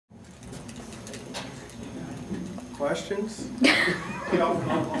questions? Y'all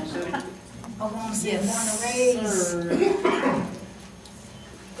from Oklahoma City? Oklahoma City, born and Yes, raised. sir.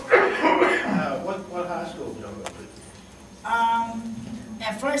 What high school did y'all go to?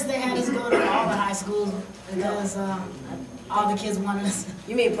 At first they had us go to all the high schools because all the kids wanted us.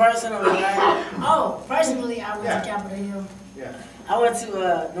 You mean personally, right? Oh, personally, I went Yeah. to Capitol Hill. Yeah. I went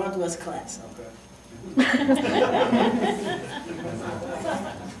to Northwest class. Okay.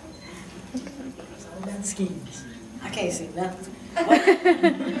 So we got the schemes. I can't see nothing.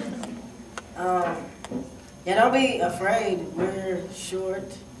 Yeah, don't be afraid. We're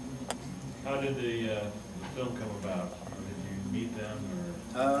short. How did the film come about? Or did you meet them,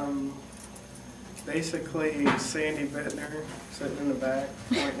 or? Basically, Sandy Bittner, sitting in the back,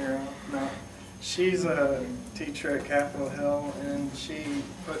 pointing her out. No, she's a teacher at Capitol Hill, and she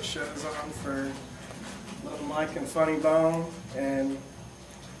puts shows on for Little Mike and Funny Bone, and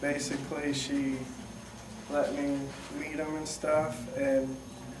basically she let me meet them and stuff, and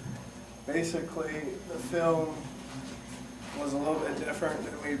basically the film was a little bit different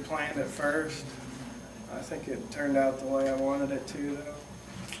than we planned at first. I think it turned out the way I wanted it to, though.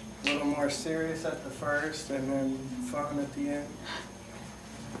 A little more serious at the first and then fun at the end.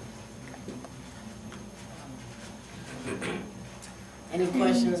 Any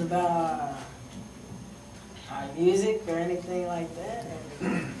questions about our music or anything like that?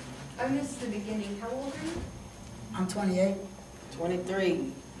 I missed the beginning. How old are you? I'm 28.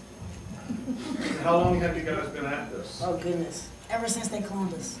 23. How long have you guys been at this? Oh, goodness. Ever since they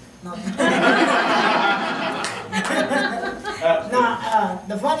cloned us. No.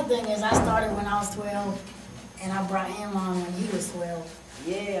 The funny thing is I started when I was 12 and I brought him on when he was 12.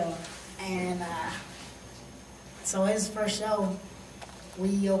 Yeah. And so his first show,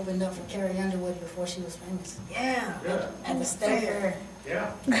 we opened up for Carrie Underwood before she was famous. Yeah. Yeah. At the State Fair.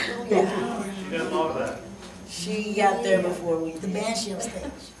 Yeah. Yeah. She did a lot of that. She got there before we The did. bandship stage.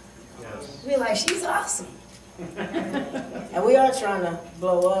 Yes. We were like, she's awesome. And we are trying to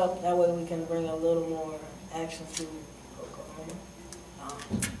blow up. That way we can bring a little more action to Oklahoma.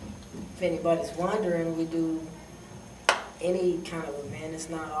 If anybody's wondering, we do any kind of event. It's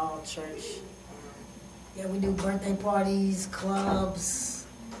not all church. Yeah, we do birthday parties, clubs,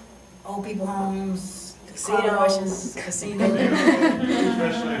 old people homes, car washes, casinos,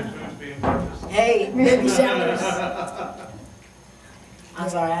 Especially if food's being purchased. Hey, baby showers. I'm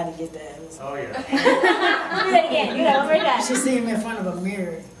sorry, I had to get that. It was- Oh, yeah. Do that again. Do that one more You time. should see him in front of a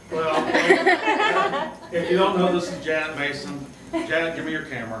mirror. Well, if you don't know, this is Janet Mason. Janet, give me your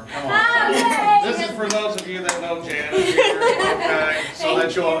camera. Come on. Okay. This is for those of you that know Janet here, okay? So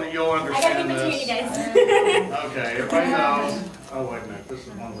that you'll I gotta understand keep it between you this. guys. Okay, everybody knows. Oh, wait a minute, this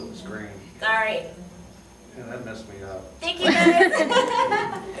is one with the screen. Sorry. Yeah, that messed me up. Thank you guys.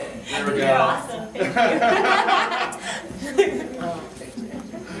 There we You're go. awesome. Thank you.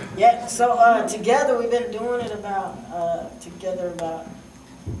 Yeah, so together we've been doing it about,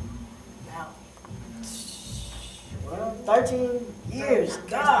 well, 13 years.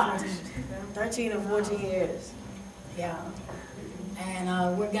 Gosh, 13 or 14 years. Yeah.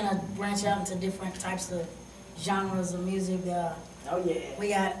 And we're going to branch out into different types of genres of music. Oh yeah. We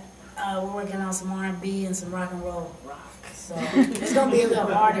got, we're working on some R&B and some rock and roll rock. So it's going to be a little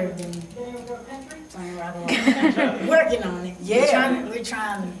harder than playing rock and roll. Working on it. Yeah. We're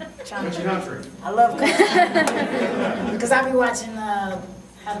trying Which to. country? I love country. Because I be watching How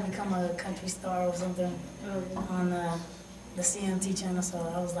to Become a Country Star or something on the CMT channel. So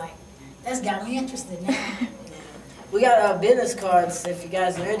I was like, that's got me interested now. We got business cards if you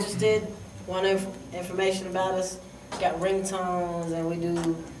guys are interested, want information about us. We got ringtones, and we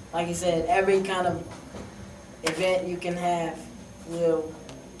do, like you said, every kind of event you can have. We'll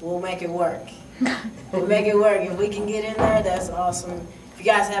make it work. We'll make it work. If we can get in there, that's awesome. If you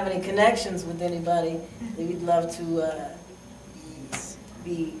guys have any connections with anybody, we'd love to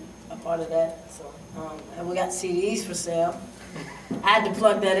be a part of that. So, and we got CDs for sale. I had to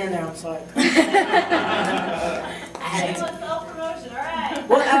plug that in there. I'm sorry. I had to. Self-promotion, all right.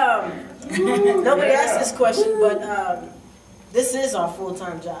 Well, nobody asked this question, but this is our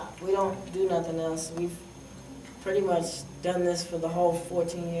full-time job. We don't do nothing else. We've pretty much done this for the whole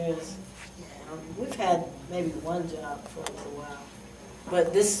 14 years. We've had maybe one job for a little while,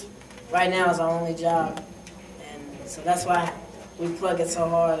 but this right now is our only job, and so that's why we plug it so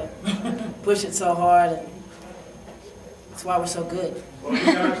hard and push it so hard, and that's why we're so good. Well, you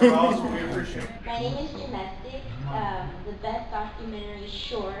guys are awesome. We appreciate it. My name is Domestic. The best documentary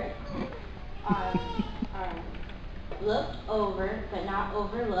short. Looked over, but not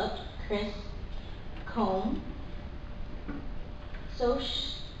overlooked. Chris Combe.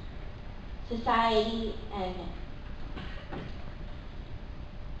 Society and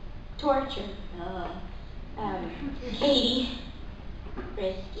Torture. Katie.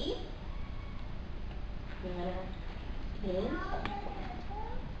 Risky. Liz.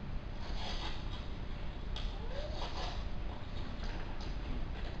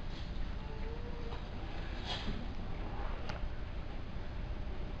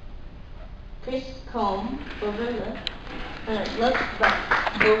 Chris Combe, overlook, look, but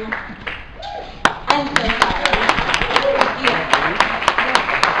boom. I'm so sorry.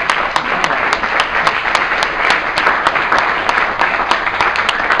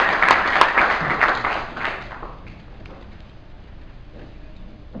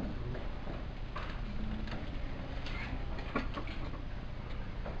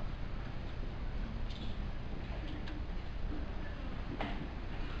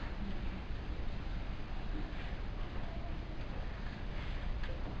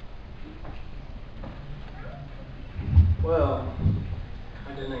 Well,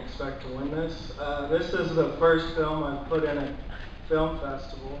 I didn't expect to win this. This is the first film I've put in a film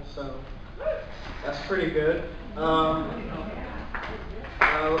festival, so that's pretty good. I don't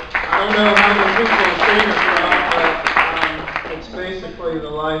know how many people have seen it or not, but it's basically the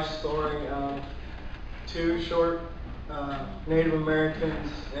life story of two short Native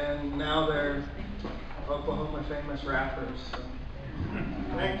Americans, and now they're Oklahoma famous rappers. So.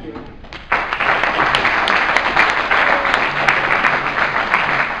 Thank you.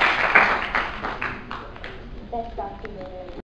 Best documentary